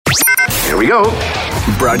Here we go.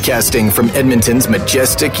 Broadcasting from Edmonton's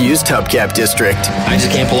majestic used hubcap district. I just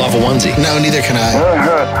can't pull off a onesie. No, neither can I.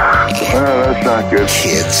 That's not good.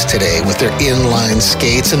 Kids today with their inline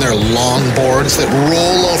skates and their long boards that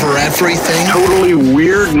roll over everything. Totally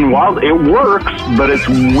weird and wild. It works, but it's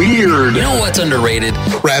weird. You know what's underrated?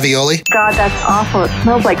 Ravioli. God, that's awful. It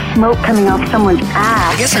smells like smoke coming off someone's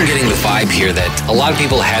ass. I guess I'm getting the vibe here that a lot of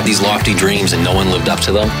people had these lofty dreams and no one lived up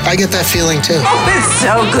to them. I get that feeling too. Oh, it's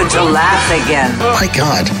so good to laugh again. My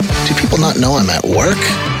God, do people not know I'm at work?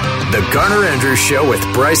 The Garner Andrews Show with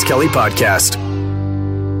Bryce Kelly Podcast.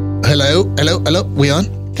 Hello. We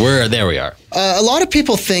on? There we are. A lot of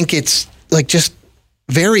people think it's like just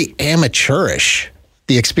very amateurish,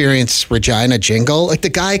 the Experience Regina jingle. Like the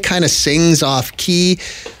guy kind of sings off key,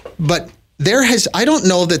 but I don't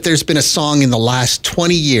know that there's been a song in the last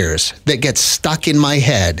 20 years that gets stuck in my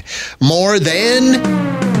head more than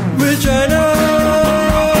Regina.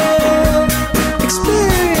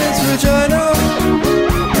 Experience Regina.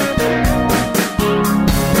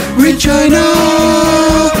 Regina.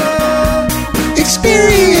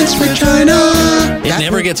 Experience Regina. It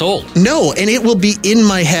never gets old. No, and it will be in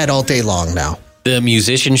my head all day long now. The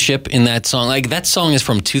musicianship in that song, like that song is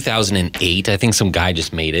from 2008. I think some guy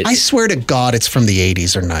just made it. I swear to God, it's from the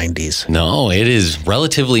 80s or 90s. No, it is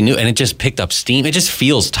relatively new, and it just picked up steam. It just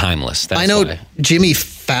feels timeless. That's I know why. Jimmy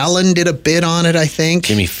Fallon did a bit on it, I think.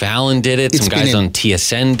 Jimmy Fallon did it. Some guys on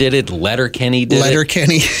TSN did it. Letterkenny did it.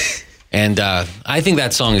 Letterkenny. And I think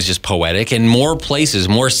that song is just poetic, and more places,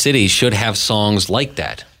 more cities should have songs like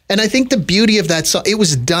that. And I think the beauty of that song, it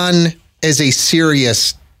was done as a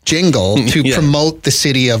serious jingle to promote the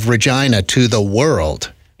city of Regina to the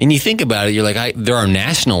world. And you think about it, you're like, there are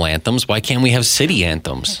national anthems. Why can't we have city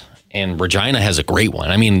anthems? And Regina has a great one.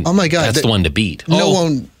 I mean, oh my God, that's the one to beat.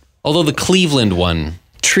 Although the Cleveland one.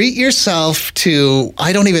 Treat yourself to,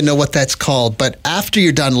 I don't even know what that's called, but after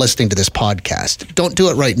you're done listening to this podcast, don't do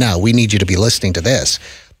it right now. We need you to be listening to this.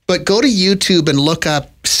 But go to YouTube and look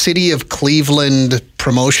up City of Cleveland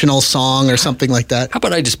promotional song or something like that. How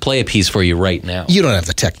about I just play a piece for you right now? You don't have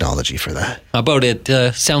the technology for that. How about it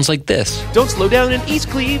sounds like this? Don't slow down in East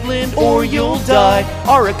Cleveland or you'll die.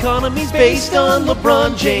 Our economy's based on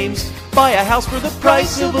LeBron James. Buy a house for the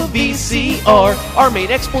price of a VCR. Our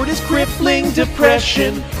main export is crippling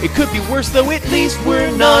depression. It could be worse though, at least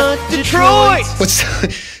we're not Detroit.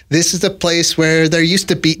 This is a place where there used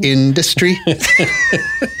to be industry.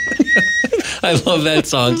 I love that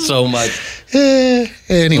song so much.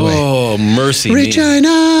 Anyway. Oh, mercy Regina.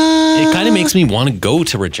 Me. It kind of makes me want to go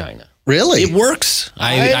to Regina. Really? It works.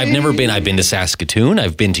 I've never been. I've been to Saskatoon.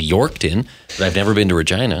 I've been to Yorkton, but I've never been to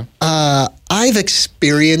Regina. I've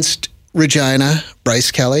experienced Regina,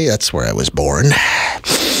 Bryce Kelly. That's where I was born.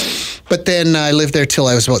 But then I lived there till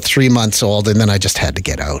I was about 3 months old, and then I just had to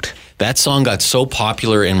get out. That song got so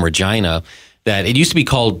popular in Regina that it used to be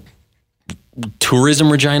called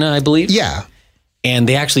Tourism Regina, I believe. Yeah. And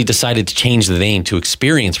they actually decided to change the name to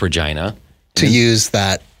Experience Regina. To use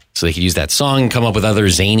that. So they could use that song and come up with other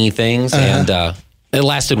zany things. And it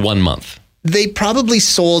lasted 1 month. They probably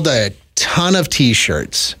sold a ton of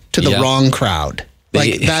T-shirts to the wrong crowd.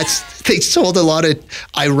 They sold a lot of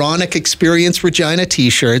ironic Experience Regina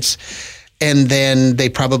T-shirts, and then they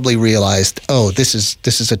probably realized, oh, this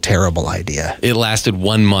is a terrible idea. It lasted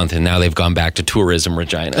 1 month, and now they've gone back to Tourism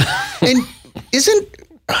Regina. And isn't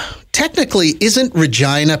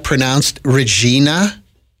Regina pronounced Regina?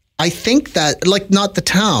 I think that, like, not the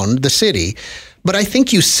town, the city, but I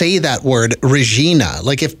think you say that word Regina,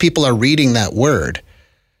 like if people are reading that word.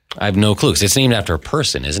 I have no clue, because it's named after a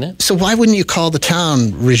person, isn't it? So why wouldn't you call the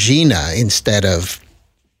town Regina instead of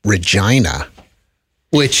Regina?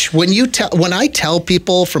 Which when I tell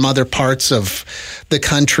people from other parts of the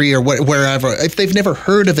country or wherever, if they've never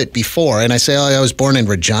heard of it before, and I say, oh, I was born in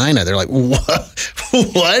Regina, they're like, what?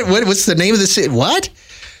 What's the name of the city? What?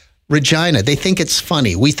 Regina. They think it's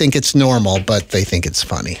funny. We think it's normal, but they think it's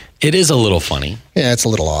funny. It is a little funny. Yeah, it's a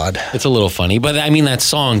little odd. It's a little funny, but I mean, that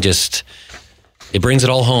song just... It brings it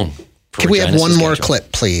all home. Can we have one more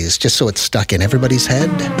clip, please, just so it's stuck in everybody's head?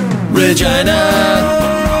 Regina.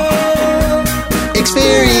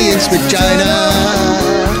 Experience Regina.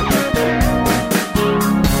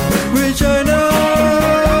 Regina.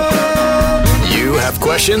 You have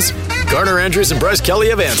questions? Garner Andrews and Bryce Kelly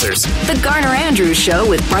have answers. The Garner Andrews Show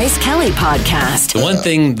with Bryce Kelly podcast.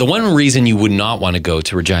 The one reason you would not want to go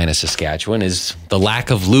to Regina, Saskatchewan is the lack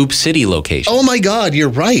of Loop City location. Oh my God, you're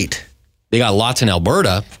right. They got lots in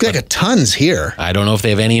Alberta. They got tons here. I don't know if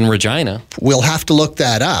they have any in Regina. We'll have to look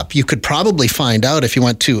that up. You could probably find out if you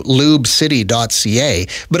went to lubecity.ca.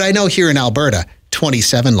 But I know here in Alberta,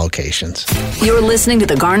 27 locations. You're listening to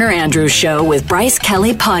The Garner Andrews Show with Bryce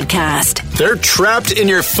Kelly Podcast. They're trapped in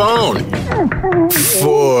your phone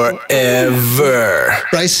forever.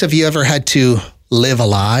 Bryce, have you ever had to live a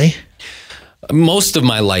lie? Most of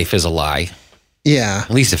my life is a lie. Yeah.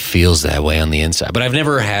 At least it feels that way on the inside. But I've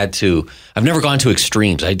never gone to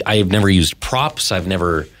extremes. I've never used props. I've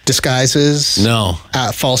never... Disguises? No.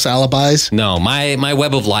 False alibis? No. My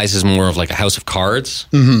web of lies is more of like a house of cards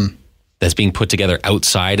that's being put together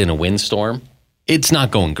outside in a windstorm. It's not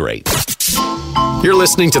going great. You're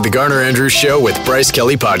listening to The Garner Andrews Show with Bryce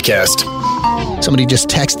Kelly Podcast. Somebody just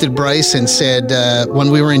texted Bryce and said, when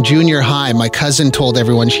we were in junior high, my cousin told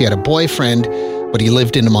everyone she had a boyfriend, but he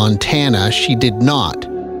lived in Montana. She did not.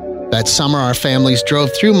 That summer, our families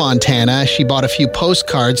drove through Montana. She bought a few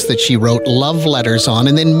postcards that she wrote love letters on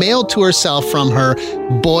and then mailed to herself from her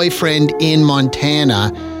boyfriend in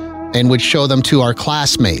Montana and would show them to our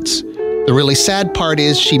classmates. The really sad part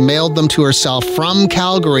is she mailed them to herself from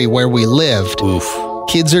Calgary, where we lived. Oof.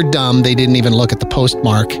 Kids are dumb. They didn't even look at the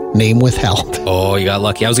postmark. Name withheld. Oh, you got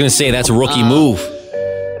lucky. I was going to say that's a rookie move.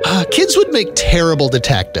 Kids would make terrible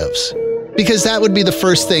detectives. Because that would be the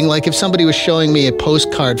first thing. Like if somebody was showing me a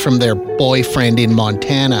postcard from their boyfriend in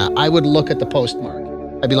Montana, I would look at the postmark.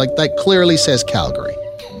 I'd be like, that clearly says Calgary.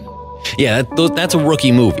 Yeah, that's a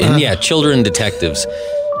rookie move. And yeah, children detectives,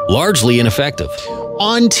 largely ineffective.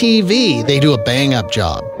 On TV, they do a bang-up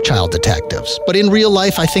job, child detectives. But in real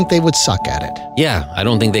life, I think they would suck at it. Yeah, I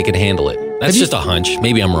don't think they could handle it. That's just a hunch.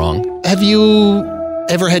 Maybe I'm wrong. Have you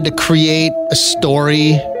ever had to create a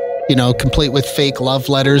story, complete with fake love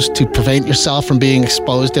letters to prevent yourself from being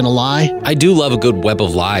exposed in a lie? I do love a good web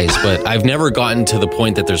of lies, but I've never gotten to the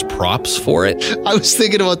point that there's props for it. I was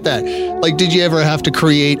thinking about that. Like, did you ever have to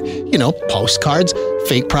create, postcards,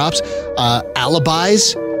 fake props,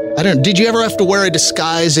 alibis? I don't know. Did you ever have to wear a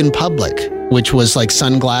disguise in public, which was like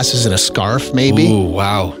sunglasses and a scarf, maybe? Ooh,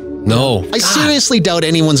 wow. No. I seriously doubt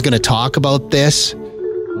anyone's going to talk about this,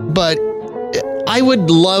 but I would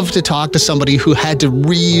love to talk to somebody who had to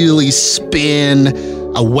really spin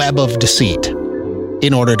a web of deceit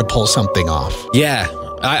in order to pull something off. Yeah,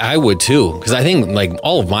 I would too, because I think like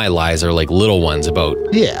all of my lies are like little ones about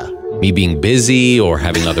me being busy or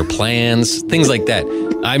having other plans, things like that.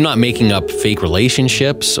 I'm not making up fake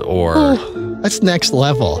relationships or... Oh, that's next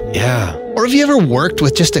level. Yeah. Or have you ever worked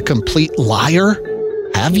with just a complete liar?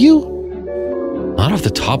 Have you? Not off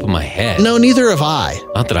the top of my head. No, neither have I.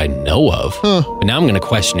 Not that I know of. But now I'm going to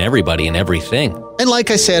question everybody and everything. And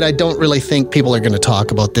like I said, I don't really think people are going to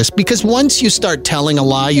talk about this because once you start telling a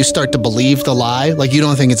lie, you start to believe the lie. Like you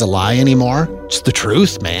don't think it's a lie anymore. It's the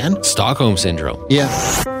truth, man. Stockholm Syndrome. Yeah.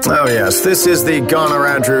 Oh, yes. This is the Garner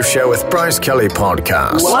Andrews Show with Bryce Kelly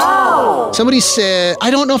Podcast. Wow. Somebody said,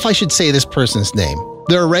 I don't know if I should say this person's name.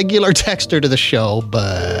 They're a regular texter to the show,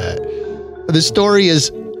 but the story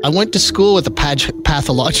is, I went to school with a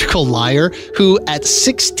pathological liar who, at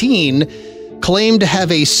 16, claimed to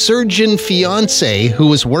have a surgeon fiance who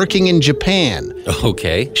was working in Japan.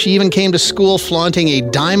 Okay. She even came to school flaunting a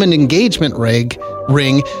diamond engagement ring.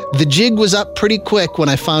 The jig was up pretty quick when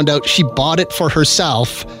I found out she bought it for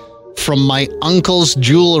herself from my uncle's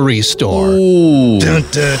jewelry store. Ooh. Dun,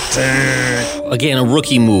 dun, dun. Again, a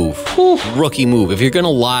rookie move. Whew. Rookie move. If you're going to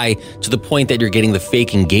lie to the point that you're getting the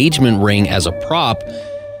fake engagement ring as a prop,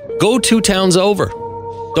 go 2 towns over.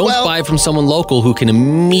 Don't buy from someone local who can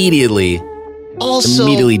immediately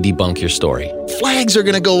debunk your story. Flags are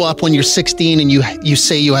going to go up when you're 16 and you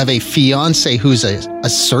say you have a fiance who's a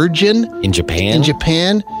surgeon. In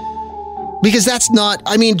Japan? Because that's not,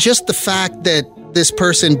 just the fact that this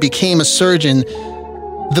person became a surgeon,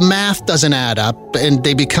 the math doesn't add up and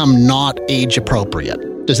they become not age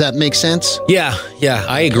appropriate. Does that make sense? Yeah,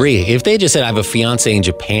 I agree. If they just said I have a fiance in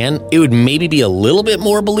Japan, it would maybe be a little bit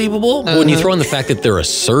more believable. But when you throw in the fact that they're a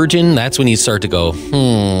surgeon, that's when you start to go,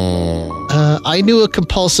 I knew a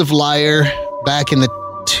compulsive liar back in the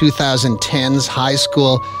 2010s high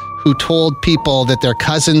school who told people that their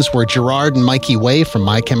cousins were Gerard and Mikey Way from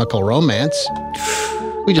My Chemical Romance.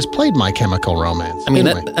 We just played My Chemical Romance.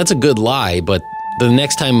 That's a good lie, but the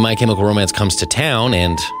next time My Chemical Romance comes to town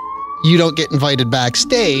and you don't get invited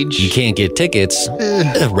backstage, you can't get tickets,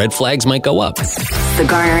 red flags might go up. The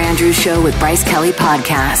Garner Andrews Show with Bryce Kelly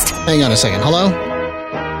Podcast. Hang on a second. Hello?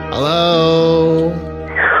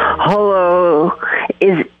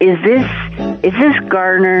 Is this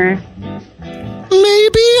Garner?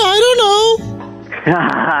 Maybe, I don't know.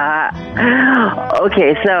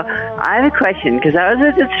 Okay, so I have a question because I was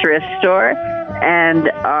at the thrift store and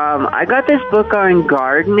I got this book on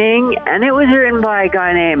gardening and it was written by a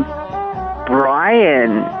guy named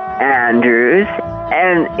Brian Andrews.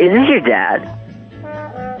 And is this your dad?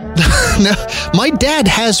 No, my dad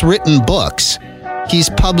has written books. He's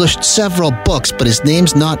published several books, but his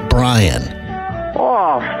name's not Brian.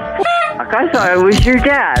 Oh, I thought it was your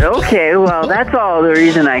dad. Okay, well, that's all the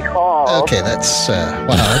reason I called. Okay, that's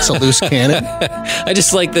a loose cannon. I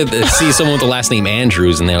just like to see someone with the last name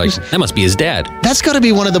Andrews, and they're like, that must be his dad. That's got to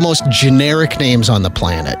be one of the most generic names on the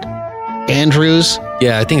planet. Andrews.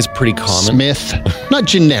 Yeah, I think it's pretty common. Smith. Not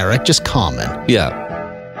generic, just common.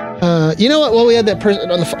 Yeah. You know what? While we had that person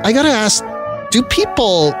on the phone, I got to ask, do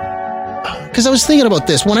people... Because I was thinking about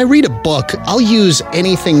this. When I read a book, I'll use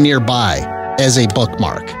anything nearby as a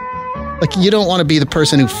bookmark. Like, you don't want to be the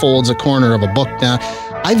person who folds a corner of a book down.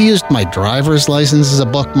 I've used my driver's license as a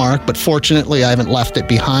bookmark, but fortunately I haven't left it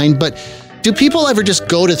behind. But do people ever just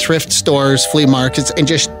go to thrift stores, flea markets, and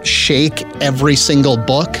just shake every single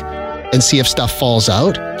book and see if stuff falls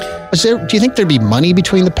out? Do you think there'd be money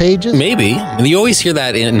between the pages? Maybe. And you always hear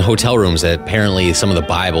that in hotel rooms, that apparently some of the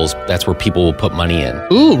Bibles, that's where people will put money in.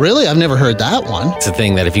 Ooh, really? I've never heard that one. It's a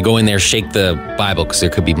thing that if you go in there, shake the Bible, because there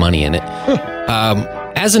could be money in it.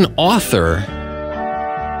 As an author,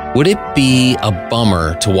 would it be a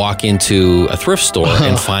bummer to walk into a thrift store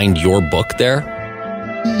and find your book there?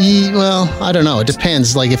 Well, I don't know. It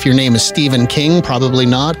depends. Like, if your name is Stephen King, probably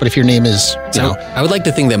not. But if your name is, I would like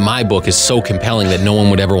to think that my book is so compelling that no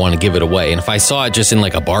one would ever want to give it away. And if I saw it just in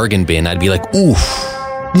like a bargain bin, I'd be like, oof.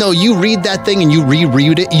 No, you read that thing and you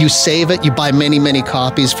reread it, you save it, you buy many, many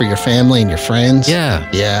copies for your family and your friends. Yeah.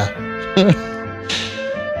 Yeah.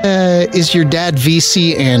 Is your dad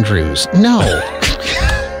VC Andrews? No.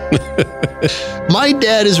 My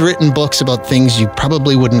dad has written books about things you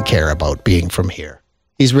probably wouldn't care about being from here.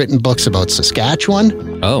 He's written books about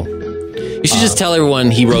Saskatchewan. Oh. You should just tell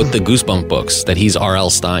everyone he wrote the Goosebump books, that he's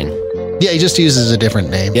R.L. Stein. Yeah, he just uses a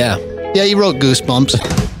different name. Yeah. Yeah, he wrote Goosebumps.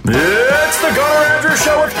 It's the Garner Andrews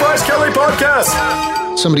Show with Bryce Kelly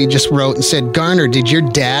Podcast. Somebody just wrote and said, Garner, did your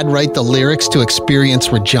dad write the lyrics to Experience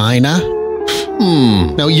Regina?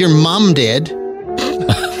 No, your mom did.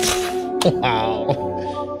 Wow.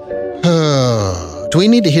 Do we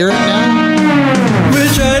need to hear it now?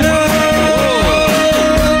 Regina!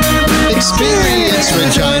 Experience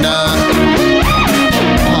Regina.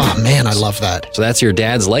 Oh, man, I love that. So that's your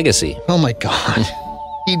dad's legacy. Oh, my God.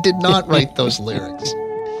 He did not write those lyrics.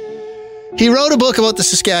 He wrote a book about the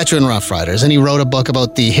Saskatchewan Roughriders, and he wrote a book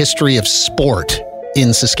about the history of sport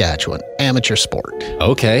in Saskatchewan, amateur sport.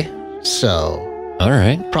 Okay. So, all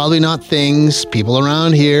right. Probably not things people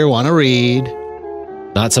around here want to read.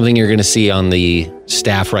 Not something you're going to see on the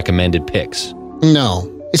staff recommended picks. No,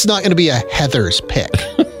 it's not going to be a Heather's pick.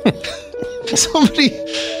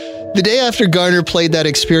 The day after Garner played that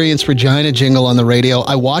Experience Regina jingle on the radio,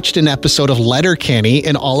 I watched an episode of Letterkenny,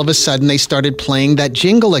 and all of a sudden they started playing that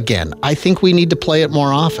jingle again. I think we need to play it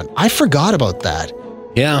more often. I forgot about that.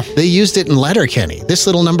 Yeah. They used it in Letterkenny. This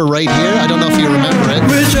little number right here, I don't know if you remember it.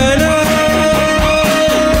 Regina!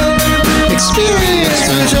 Experience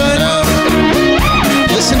Regina.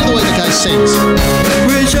 Listen to the way the guy sings.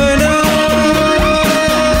 Regina!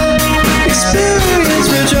 Experience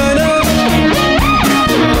Regina!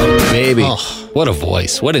 Baby. Oh, what a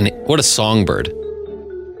voice. What a songbird.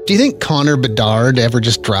 Do you think Connor Bedard ever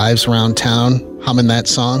just drives around town humming that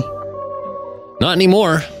song? Not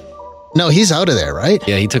anymore. No, he's out of there, right?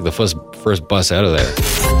 Yeah, he took the first bus out of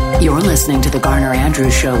there. You're listening to the Garner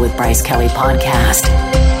Andrews Show with Bryce Kelly Podcast.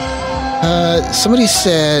 Somebody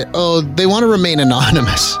said, they want to remain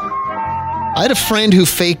anonymous. I had a friend who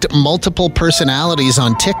faked multiple personalities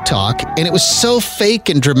on TikTok, and it was so fake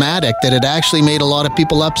and dramatic that it actually made a lot of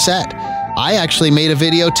people upset. I actually made a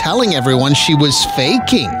video telling everyone she was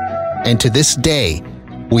faking, and to this day,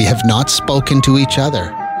 we have not spoken to each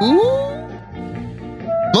other. Ooh.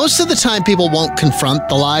 Most of the time, people won't confront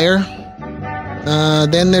the liar.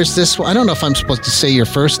 Then there's this one. I don't know if I'm supposed to say your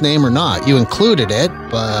first name or not. You included it,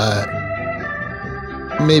 but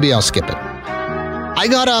maybe I'll skip it. I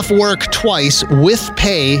got off work twice with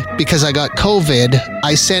pay because I got COVID.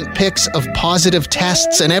 I sent pics of positive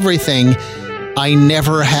tests and everything. I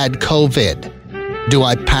never had COVID. Do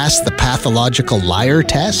I pass the pathological liar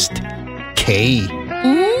test? K.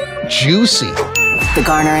 Juicy. The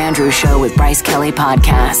Garner Andrews Show with Bryce Kelly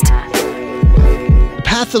Podcast.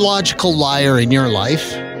 Pathological liar in your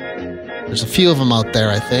life. There's a few of them out there,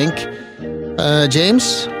 I think.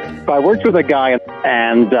 James? I worked with a guy,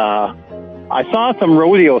 and I saw some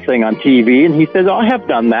rodeo thing on TV, and he said, I have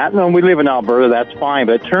done that. No, we live in Alberta, that's fine.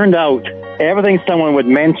 But it turned out everything someone would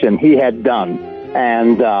mention, he had done.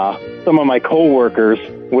 And some of my coworkers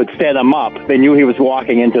would set him up. They knew he was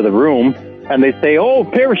walking into the room, and they'd say,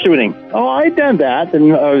 parachuting. Oh, I've done that.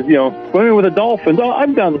 And, swimming with the dolphins. Oh,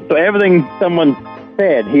 I've done. So everything someone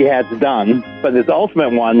said he had done, but his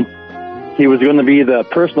ultimate one, he was going to be the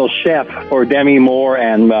personal chef for Demi Moore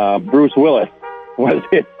and Bruce Willis. Was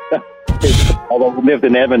it? Although he lived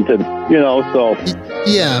in Edmonton, so.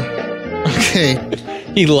 Yeah. Okay.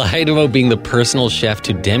 He lied about being the personal chef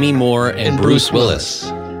to Demi Moore and Bruce Willis.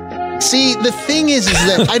 See, the thing is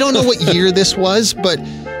that I don't know what year this was, but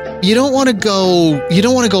you don't want to go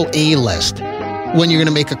A-list when you're going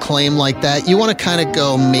to make a claim like that. You want to kind of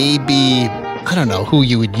go maybe, I don't know who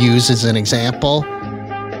you would use as an example.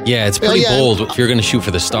 Yeah, it's pretty bold if you're going to shoot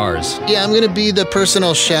for the stars. Yeah, I'm going to be the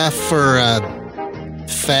personal chef for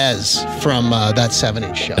Fez from that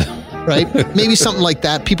 70s show, right? Maybe something like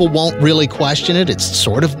that. People won't really question it. It's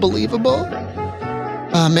sort of believable.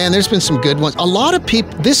 Man, there's been some good ones. A lot of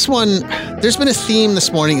people, there's been a theme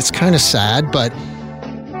this morning. It's kind of sad, but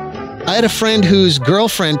I had a friend whose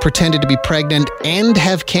girlfriend pretended to be pregnant and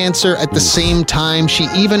have cancer at the same time. She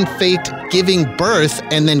even faked giving birth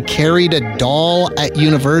and then carried a doll at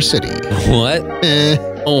university. What?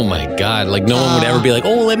 Oh my God. Like no one would ever be like,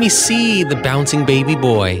 oh, let me see the bouncing baby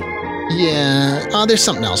boy. Yeah. Oh, there's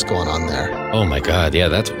something else going on there. Oh my God. Yeah,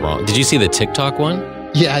 that's wrong. Did you see the TikTok one?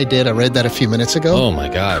 Yeah, I did. I read that a few minutes ago. Oh my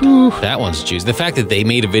God. That one's juicy. The fact that they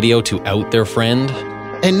made a video to out their friend.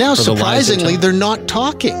 And now, surprisingly, they're not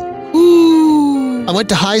talking. Ooh. I went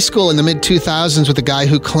to high school in the mid-2000s with a guy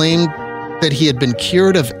who claimed that he had been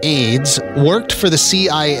cured of AIDS, worked for the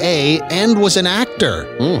CIA, and was an actor.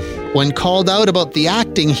 When called out about the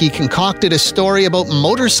acting, he concocted a story about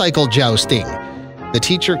motorcycle jousting. The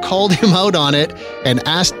teacher called him out on it and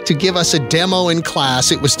asked to give us a demo in class.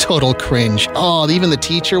 It was total cringe. Oh, even the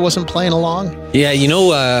teacher wasn't playing along? Yeah,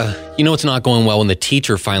 it's not going well when the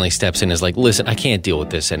teacher finally steps in and is like, listen, I can't deal with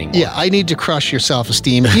this anymore. Yeah, I need to crush your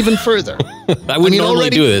self-esteem even further. I wouldn't normally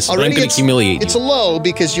do this, but I'm going to humiliate you. It's low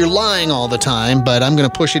because you're lying all the time, but I'm going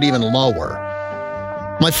to push it even lower.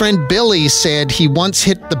 My friend Billy said he once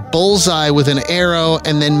hit the bullseye with an arrow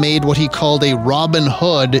and then made what he called a Robin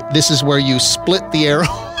Hood. This is where you split the arrow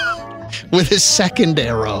with a second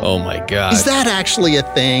arrow. Oh my God. Is that actually a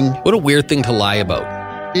thing? What a weird thing to lie about.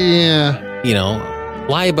 Yeah.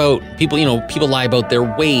 Lie about people, people lie about their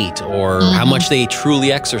weight or how much they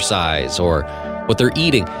truly exercise or what they're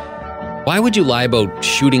eating. Why would you lie about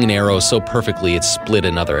shooting an arrow so perfectly it split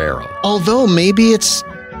another arrow? Although maybe it's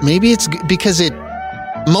because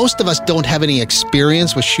most of us don't have any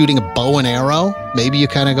experience with shooting a bow and arrow. Maybe you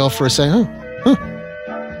kind of go for a second,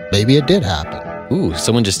 maybe it did happen. Ooh,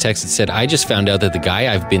 someone just texted, said, I just found out that the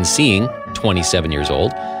guy I've been seeing, 27 years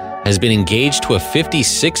old, has been engaged to a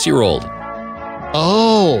 56-year-old.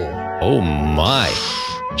 Oh my.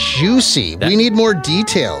 Juicy. We need more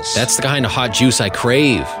details. That's the kind of hot juice I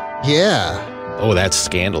crave. Yeah. Oh, that's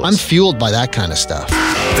scandalous. I'm fueled by that kind of stuff.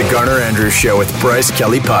 The Garner Andrews Show with Bryce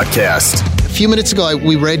Kelly Podcast. A few minutes ago,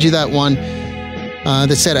 we read you that one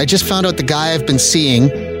that said, I just found out the guy I've been seeing,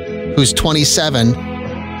 who's 27,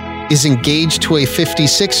 is engaged to a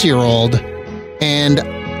 56-year-old. And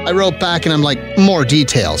I wrote back and I'm like, more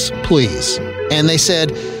details, please. And they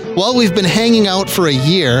said, well, we've been hanging out for a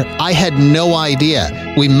year. I had no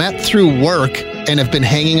idea. We met through work and have been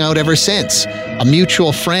hanging out ever since. A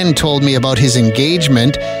mutual friend told me about his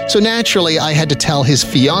engagement, so naturally I had to tell his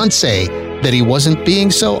fiancée that he wasn't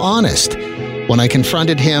being so honest. When I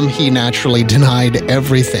confronted him, he naturally denied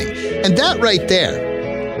everything. And that right there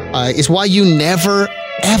is why you never,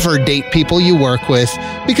 ever date people you work with,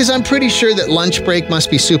 because I'm pretty sure that lunch break must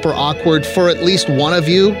be super awkward for at least one of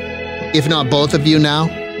you, if not both of you now.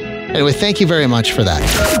 Anyway, thank you very much for that.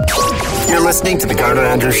 You're listening to the Garner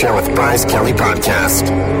Andrews Show with Bryce Kelly Podcast.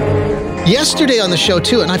 Yesterday on the show,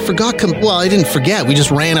 too, and I forgot, I didn't forget, we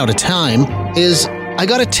just ran out of time, is I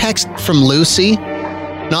got a text from Lucy.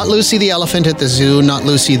 Not Lucy the elephant at the zoo, not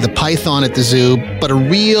Lucy the python at the zoo, but a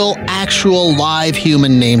real, actual, live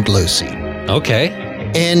human named Lucy. Okay.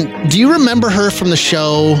 And do you remember her from the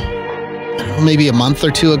show maybe a month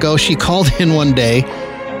or two ago? She called in one day.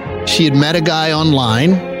 She had met a guy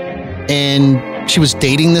online, and she was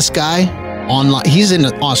dating this guy online. He's in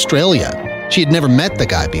Australia. She had never met the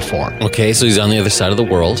guy before. Okay, so he's on the other side of the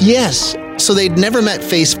world. Yes. So they'd never met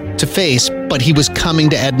face to face, but he was coming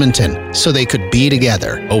to Edmonton so they could be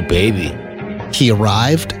together. Oh, baby. He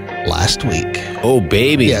arrived last week. Oh,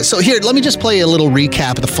 baby. Yeah, so here, let me just play a little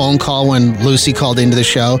recap of the phone call when Lucy called into the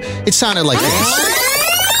show. It sounded like this.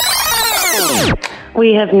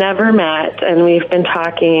 We have never met, and we've been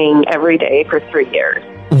talking every day for 3 years.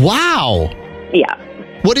 Wow. Yeah.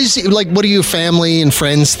 What do your family and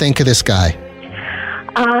friends think of this guy?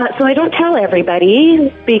 So I don't tell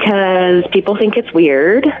everybody because people think it's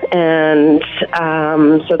weird. And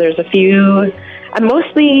so there's a few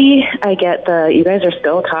Mostly I get the "you guys are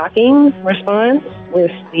still talking" response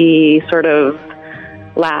with the sort of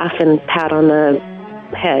laugh and pat on the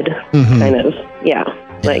head kind of. Yeah.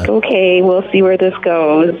 Like, okay, we'll see where this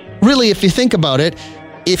goes. Really, if you think about it,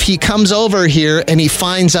 if he comes over here and he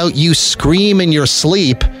finds out you scream in your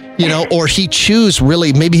sleep, you know, or he chews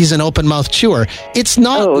really, maybe he's an open mouth chewer. It's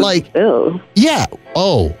not like, yeah.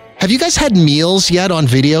 Oh, have you guys had meals yet on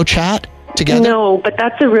video chat together? No, but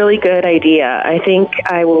that's a really good idea. I think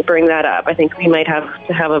I will bring that up. I think we might have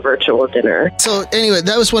to have a virtual dinner. So anyway,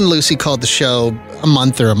 that was when Lucy called the show a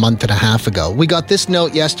month and a half ago. We got this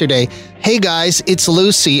note yesterday. Hey guys, it's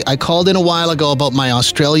Lucy. I called in a while ago about my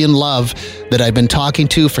Australian love that I've been talking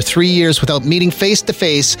to for 3 years without meeting face to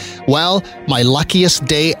face. Well, my luckiest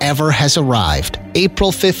day ever has arrived.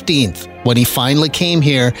 April 15th, when he finally came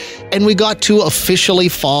here, and we got to officially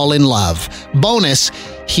fall in love. Bonus,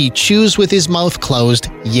 he chews with his mouth closed.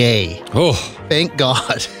 Yay. Oh, thank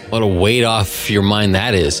God. What a weight off your mind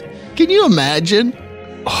that is. Can you imagine?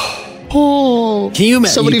 Oh, can you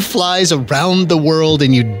imagine? Somebody flies around the world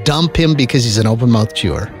and you dump him because he's an open mouth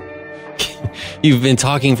chewer. You've been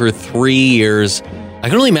talking for 3 years. I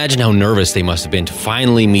can only imagine how nervous they must have been to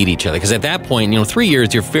finally meet each other. Because at that point, 3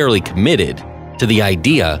 years, you're fairly committed to the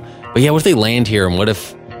idea. But yeah, what if they land here and what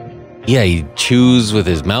if, he chews with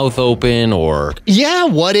his mouth open or... Yeah,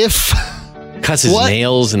 what if... Cuts his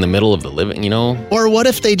nails in the middle of the living, Or what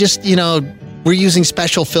if they just, were using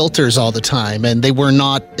special filters all the time and they were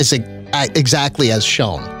not exactly as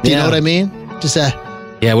shown. Do you know what I mean? Just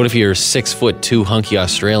yeah, what if you're 6'2" hunky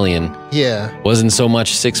Australian? Yeah. Wasn't so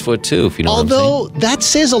much 6'2", if you know what I'm saying. Although that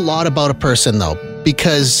says a lot about a person though,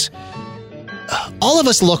 because all of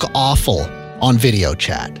us look awful on video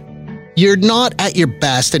chat. You're not at your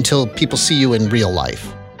best until people see you in real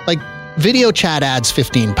life. Like video chat adds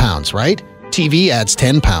 15 pounds, right? TV adds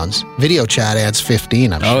 10 pounds. Video chat adds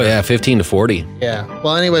 15, I'm sure. Oh, yeah, 15 to 40. Yeah.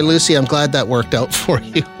 Well, anyway, Lucy, I'm glad that worked out for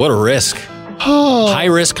you. What a risk. High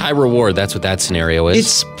risk, high reward. That's what that scenario is.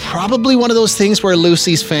 It's probably one of those things where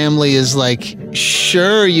Lucy's family is like,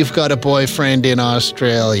 sure, you've got a boyfriend in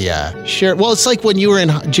Australia. Sure. Well, it's like when you were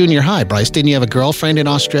in junior high, Bryce. Didn't you have a girlfriend in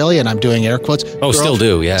Australia? And I'm doing air quotes. Oh, still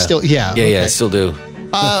do, yeah. Still, yeah. Yeah, yeah, still do.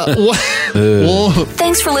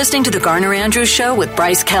 Thanks for listening to the Garner Andrews Show with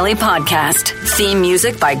Bryce Kelly Podcast. Theme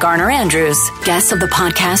music by Garner Andrews. Guests of the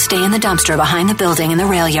podcast stay in the dumpster behind the building in the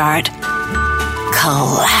rail yard.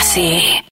 Classy.